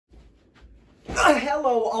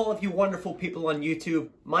Hello, all of you wonderful people on YouTube.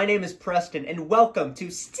 My name is Preston, and welcome to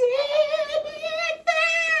Stanified.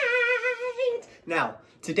 Now,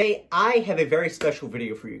 today I have a very special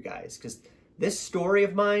video for you guys, because this story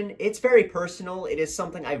of mine, it's very personal. It is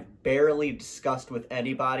something I've barely discussed with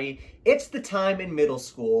anybody. It's the time in middle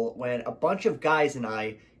school when a bunch of guys and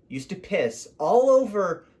I used to piss all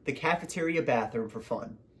over the cafeteria bathroom for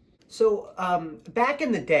fun. So, back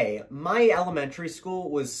in the day, my elementary school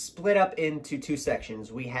was split up into two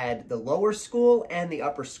sections. We had the lower school and the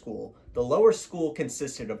upper school. The lower school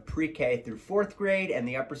consisted of pre-K through 4th grade, and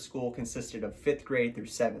the upper school consisted of 5th grade through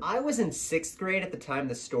 7th. I was in 6th grade at the time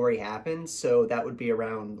the story happened, so that would be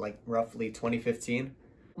around, roughly 2015.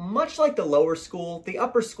 Much like the lower school, the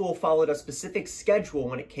upper school followed a specific schedule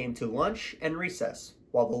when it came to lunch and recess.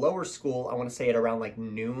 While the lower school, I want to say at around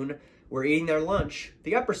noon, were eating their lunch,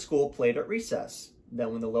 the upper school played at recess.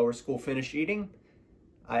 Then when the lower school finished eating,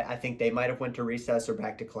 I think they might have went to recess or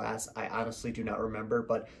back to class. I honestly do not remember,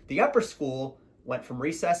 but the upper school went from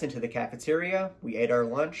recess into the cafeteria. We ate our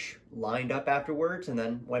lunch, lined up afterwards, and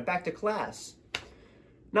then went back to class.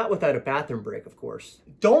 Not without a bathroom break, of course.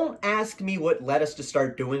 Don't ask me what led us to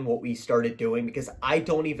start doing what we started doing, because I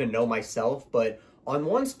don't even know myself, but on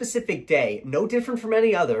one specific day, no different from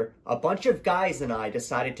any other, a bunch of guys and I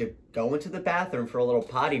decided to go into the bathroom for a little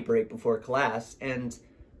potty break before class, and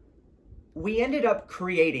we ended up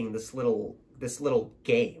creating this little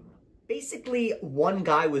game. Basically, one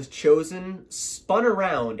guy was chosen, spun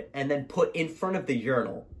around, and then put in front of the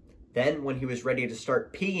urinal. Then, when he was ready to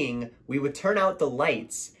start peeing, we would turn out the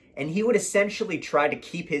lights, and he would essentially try to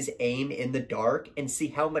keep his aim in the dark and see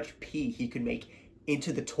how much pee he could make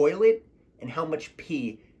into the toilet and how much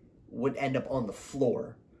pee would end up on the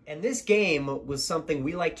floor. And this game was something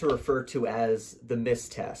we like to refer to as the miss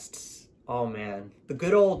tests. Oh man, the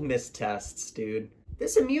good old miss tests, dude.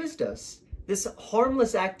 This amused us. This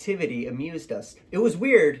harmless activity amused us. It was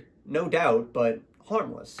weird, no doubt, but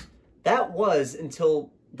harmless. That was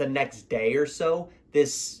until the next day or so,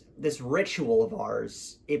 this ritual of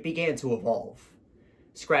ours, it began to evolve.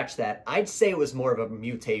 Scratch that. I'd say it was more of a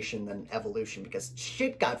mutation than evolution, because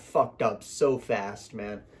shit got fucked up so fast,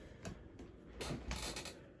 man.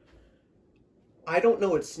 I don't know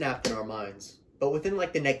what snapped in our minds, but within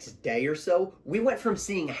the next day or so, we went from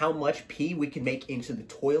seeing how much pee we could make into the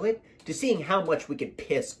toilet to seeing how much we could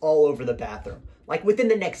piss all over the bathroom. Within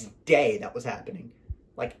the next day that was happening.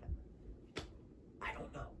 I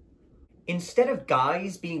don't know. Instead of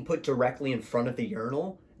guys being put directly in front of the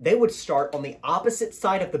urinal, they would start on the opposite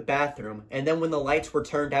side of the bathroom, and then when the lights were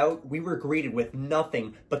turned out, we were greeted with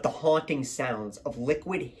nothing but the haunting sounds of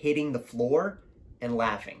liquid hitting the floor and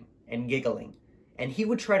laughing and giggling. And he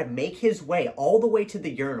would try to make his way all the way to the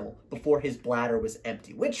urinal before his bladder was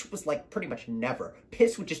empty, which was pretty much never.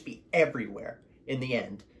 Piss would just be everywhere in the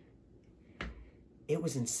end. It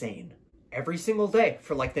was insane. Every single day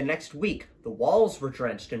for the next week, the walls were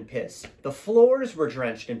drenched in piss. The floors were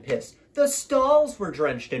drenched in piss. The stalls were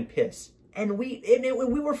drenched in piss. And we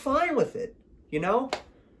were fine with it, you know?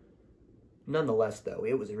 Nonetheless, though,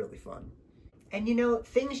 it was really fun. And,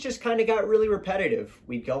 things just kind of got really repetitive.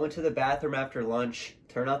 We'd go into the bathroom after lunch,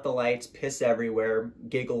 turn out the lights, piss everywhere,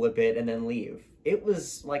 giggle a bit, and then leave. It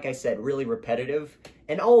was, like I said, really repetitive.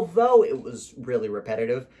 And although it was really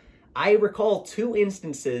repetitive, I recall two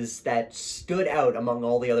instances that stood out among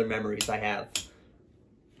all the other memories I have.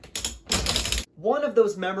 One of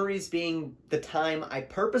those memories being the time I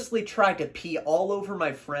purposely tried to pee all over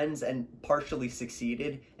my friends and partially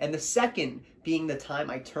succeeded, and the second being the time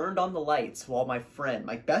I turned on the lights while my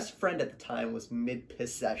best friend at the time, was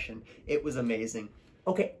mid-piss session. It was amazing.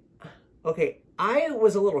 Okay, I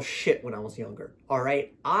was a little shit when I was younger,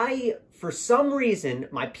 alright? For some reason,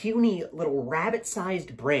 my puny little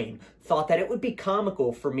rabbit-sized brain thought that it would be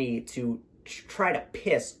comical for me to try to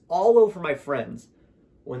piss all over my friends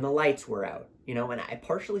when the lights were out. And I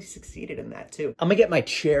partially succeeded in that too. I'm gonna get my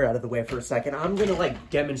chair out of the way for a second. I'm gonna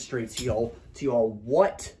demonstrate to y'all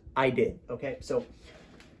what I did, okay? So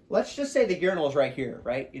let's just say the urinal is right here,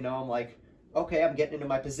 right? I'm okay, I'm getting into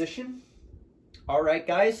my position. All right,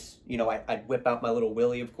 guys. I'd whip out my little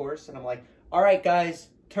willy, of course, and I'm like, all right, guys,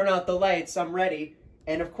 turn out the lights, I'm ready.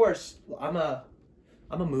 And of course, I'm gonna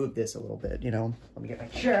move this a little bit, Let me get my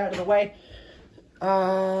chair out of the way.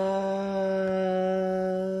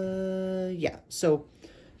 Yeah, so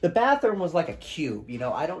the bathroom was like a cube,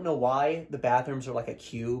 I don't know why the bathrooms are like a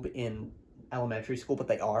cube in elementary school, but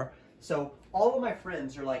they are. So all of my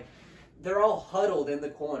friends are they're all huddled in the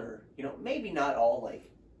corner, maybe not all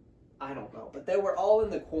I don't know, but they were all in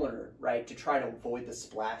the corner, right, to try to avoid the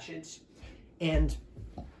splashes. And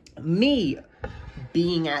me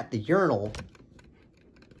being at the urinal,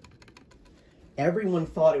 Everyone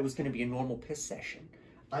thought it was going to be a normal piss session.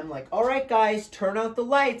 I'm like, all right, guys, turn out the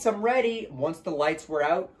lights. I'm ready. Once the lights were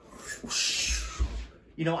out,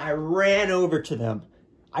 you know, I ran over to them.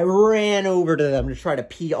 I ran over to them to try to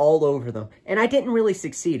pee all over them. And I didn't really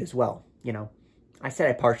succeed as well, you know. I said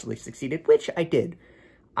I partially succeeded, which I did.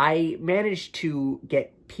 I managed to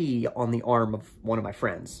get pee on the arm of one of my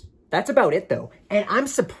friends. That's about it, though. And I'm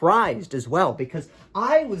surprised as well, because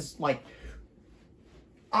I was like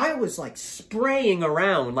spraying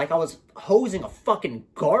around like I was hosing a fucking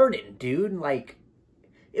garden, dude. Like,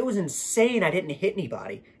 it was insane. I didn't hit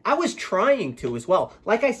anybody. I was trying to as well.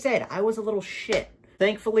 Like I said, I was a little shit.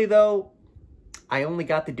 Thankfully, though, I only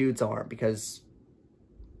got the dude's arm because,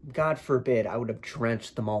 God forbid, I would have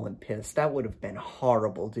drenched them all in piss. That would have been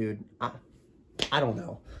horrible, dude. I don't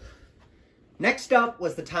know. Next up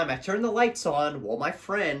was the time I turned the lights on while my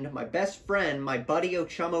friend, my best friend, my buddy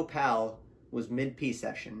Ochummo pal, was mid-pee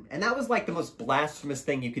session. And that was like the most blasphemous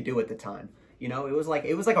thing you could do at the time. You know, it was like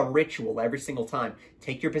a ritual every single time.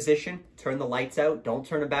 Take your position, turn the lights out, don't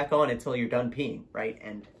turn them back on until you're done peeing, right?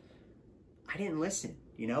 And I didn't listen,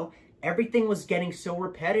 you know? Everything was getting so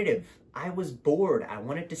repetitive. I was bored. I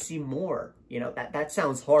wanted to see more. You know, that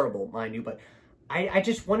sounds horrible, mind you, but I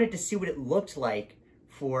just wanted to see what it looked like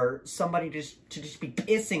for somebody to just be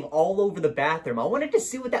pissing all over the bathroom. I wanted to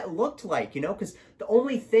see what that looked like, you know, because the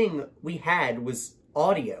only thing we had was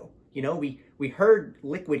audio. You know, we heard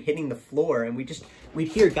liquid hitting the floor, and we'd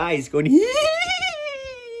hear guys going, you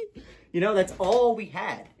know, that's all we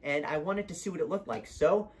had. And I wanted to see what it looked like.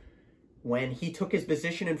 So when he took his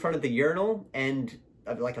position in front of the urinal, and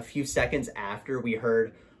like a few seconds after we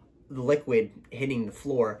heard the liquid hitting the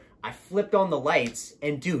floor, I flipped on the lights,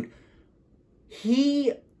 and dude,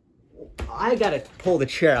 I gotta pull the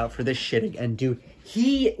chair out for this shit again, dude.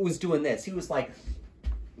 He was doing this. He was like,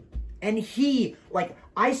 and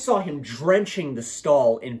I saw him drenching the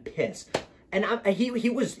stall in piss. And he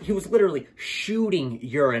was literally shooting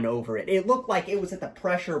urine over it. It looked like it was at the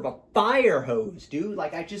pressure of a fire hose, dude.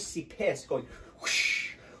 Like, I just see piss going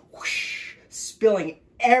whoosh, whoosh, spilling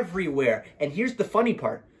everywhere. And here's the funny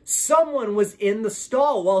part. Someone was in the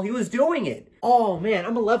stall while he was doing it. Oh, man,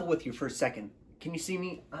 I'm gonna level with you for a second. Can you see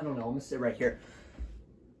me? I don't know. I'm gonna sit right here.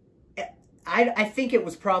 I think it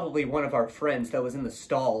was probably one of our friends that was in the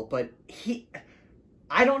stall, but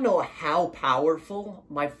I don't know how powerful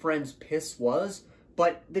my friend's piss was,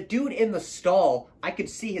 but the dude in the stall, I could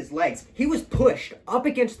see his legs. He was pushed up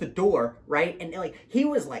against the door, right? And like, he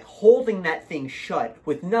was like holding that thing shut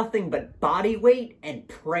with nothing but body weight and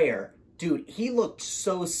prayer. Dude, he looked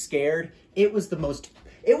so scared. It was the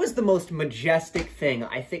most majestic thing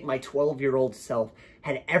I think my 12-year-old self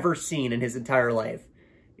had ever seen in his entire life.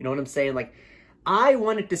 You know what I'm saying? Like, I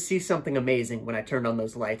wanted to see something amazing when I turned on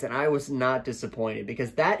those lights, and I was not disappointed,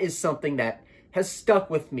 because that is something that has stuck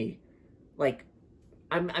with me. Like,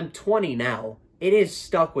 I'm 20 now. It is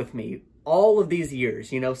stuck with me all of these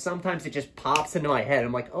years, you know? Sometimes it just pops into my head.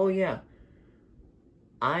 I'm like, oh yeah,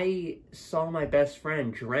 I saw my best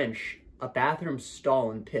friend drench a bathroom stall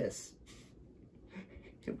in piss.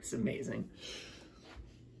 It was amazing.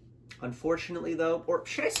 Unfortunately, though, or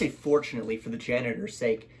should I say fortunately for the janitor's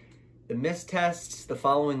sake, the mist tests the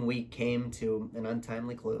following week came to an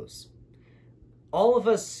untimely close. All of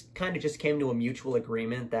us kind of just came to a mutual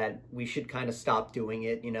agreement that we should kind of stop doing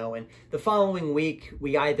it, you know, and the following week,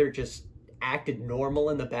 we either just acted normal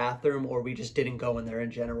in the bathroom or we just didn't go in there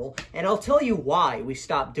in general. And I'll tell you why we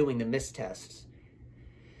stopped doing the mist tests.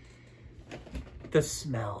 The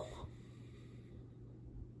smell.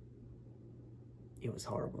 It was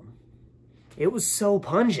horrible. It was so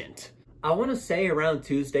pungent. I want to say around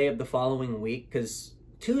Tuesday of the following week, because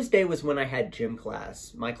Tuesday was when I had gym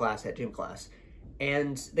class. My class had gym class.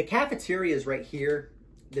 And the cafeteria is right here.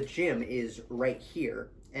 The gym is right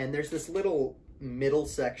here. And there's this little middle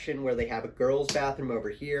section where they have a girl's bathroom over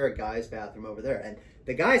here, a guy's bathroom over there. And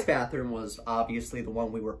the guy's bathroom was obviously the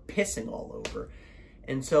one we were pissing all over.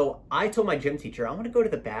 And so I told my gym teacher, I want to go to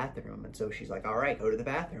the bathroom. And so she's like, all right, go to the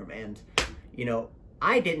bathroom. And, you know,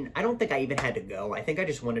 I don't think I even had to go. I think I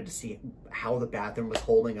just wanted to see how the bathroom was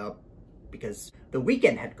holding up, because the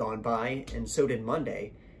weekend had gone by and so did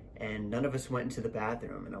Monday, and none of us went into the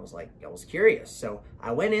bathroom, and I was curious. So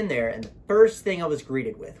I went in there, and the first thing I was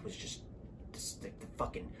greeted with was just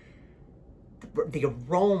the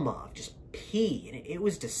aroma of just pee, and it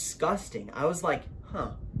was disgusting. I was like,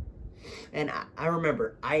 huh. And I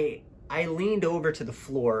remember I leaned over to the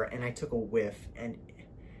floor and I took a whiff, and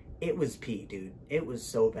it was pee, dude. It was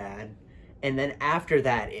so bad. And then after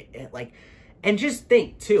that, and just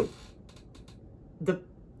think too, the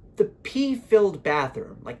pee-filled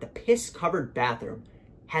bathroom, like the piss-covered bathroom,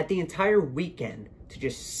 had the entire weekend to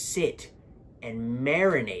just sit and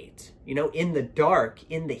marinate, you know, in the dark,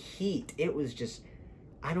 in the heat. It was just,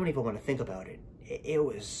 I don't even want to think about it. It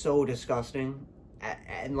was so disgusting.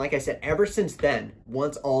 And like I said, ever since then,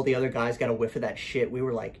 once all the other guys got a whiff of that shit, we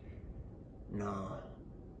were like, no,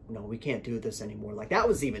 we can't do this anymore. Like, that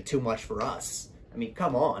was even too much for us. I mean,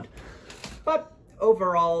 come on. But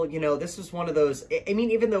overall, you know, this was one of those, I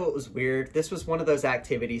mean, even though it was weird, this was one of those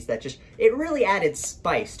activities that just, it really added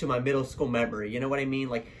spice to my middle school memory. You know what I mean?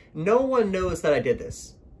 Like, no one knows that I did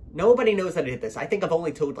this. Nobody knows that I did this. I think I've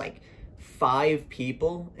only told, like, 5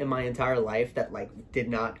 people in my entire life that, like, did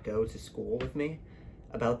not go to school with me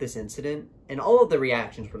about this incident. And all of the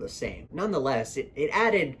reactions were the same. Nonetheless, it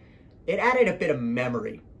added a bit of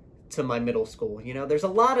memory to my middle school. You know, there's a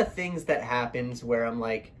lot of things that happens where I'm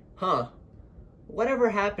like, huh, whatever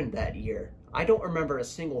happened that year? I don't remember a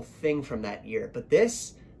single thing from that year, but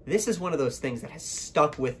this is one of those things that has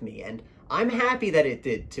stuck with me, and I'm happy that it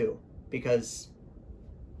did too, because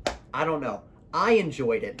I don't know, I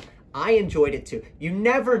enjoyed it. I enjoyed it too. You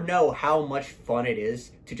never know how much fun it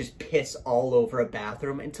is to just piss all over a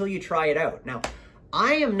bathroom until you try it out. Now,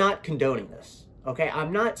 I am not condoning this, okay?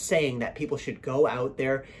 I'm not saying that people should go out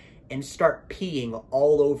there and start peeing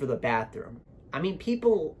all over the bathroom. I mean,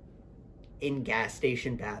 people in gas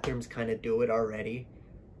station bathrooms kind of do it already,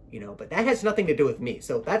 you know, but that has nothing to do with me,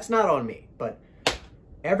 so that's not on me. But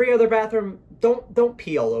every other bathroom, don't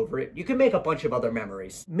pee all over it. You can make a bunch of other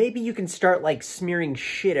memories. Maybe you can start, like, smearing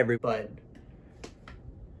shit everywhere.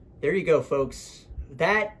 There you go, folks.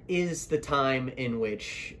 That is the time in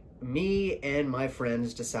which me and my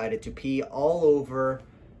friends decided to pee all over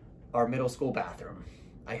our middle school bathroom.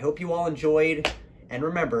 I hope you all enjoyed, and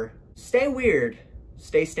remember, stay weird,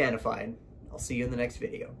 stay Stanified. I'll see you in the next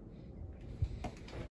video.